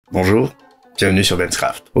Bonjour, bienvenue sur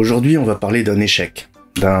Ben'scraft. Aujourd'hui, on va parler d'un échec,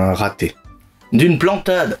 d'un raté, d'une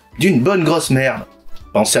plantade, d'une bonne grosse merde.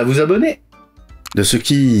 Pensez à vous abonner. De ce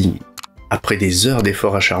qui, après des heures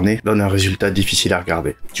d'efforts acharnés, donne un résultat difficile à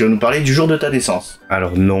regarder. Tu vas nous parler du jour de ta naissance.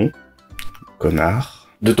 Alors non, connard.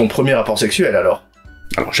 De ton premier rapport sexuel alors.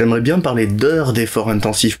 Alors j'aimerais bien parler d'heures d'efforts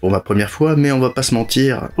intensifs pour ma première fois, mais on va pas se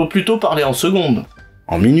mentir. Faut plutôt parler en secondes.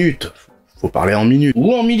 En minutes. Faut parler en minutes.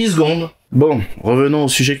 Ou en millisecondes. Bon, revenons au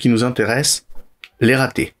sujet qui nous intéresse, les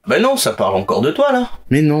ratés. Ben non, ça parle encore de toi, là.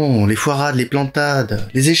 Mais non, les foirades, les plantades,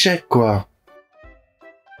 les échecs, quoi.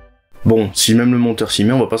 Bon, si même le monteur s'y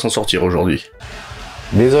met, on va pas s'en sortir aujourd'hui.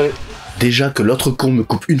 Désolé. Déjà que l'autre con me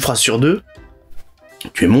coupe une phrase sur deux,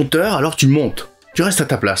 tu es monteur, alors tu montes. Tu restes à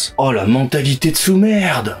ta place. Oh, la mentalité de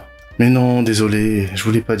sous-merde. Mais non, désolé, je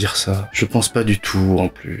voulais pas dire ça. Je pense pas du tout, en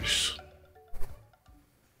plus.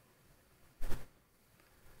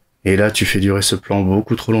 Et là, tu fais durer ce plan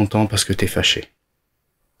beaucoup trop longtemps parce que t'es fâché.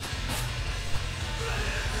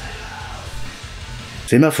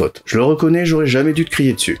 C'est ma faute. Je le reconnais, j'aurais jamais dû te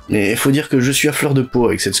crier dessus. Mais faut dire que je suis à fleur de peau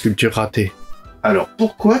avec cette sculpture ratée. Alors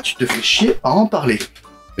pourquoi tu te fais chier à en parler?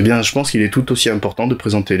 Eh bien, je pense qu'il est tout aussi important de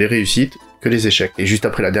présenter les réussites que les échecs. Et juste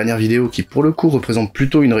après la dernière vidéo qui, pour le coup, représente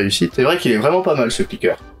plutôt une réussite, c'est vrai qu'il est vraiment pas mal ce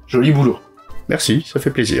clicker. Joli boulot. Merci, ça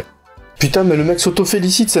fait plaisir. Putain, mais le mec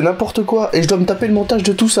s'auto-félicite, c'est n'importe quoi, et je dois me taper le montage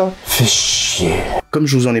de tout ça. Fais chier. Comme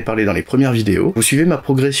je vous en ai parlé dans les premières vidéos, vous suivez ma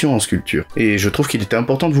progression en sculpture, et je trouve qu'il était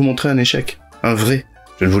important de vous montrer un échec. Un vrai.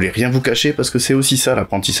 Je ne voulais rien vous cacher parce que c'est aussi ça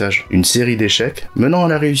l'apprentissage. Une série d'échecs menant à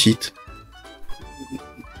la réussite.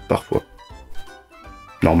 Parfois.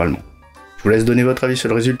 Normalement. Je vous laisse donner votre avis sur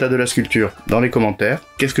le résultat de la sculpture dans les commentaires.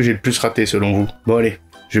 Qu'est-ce que j'ai le plus raté selon vous? Bon allez,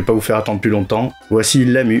 je vais pas vous faire attendre plus longtemps. Voici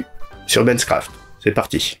Lamu sur Ben'scraft. C'est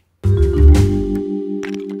parti.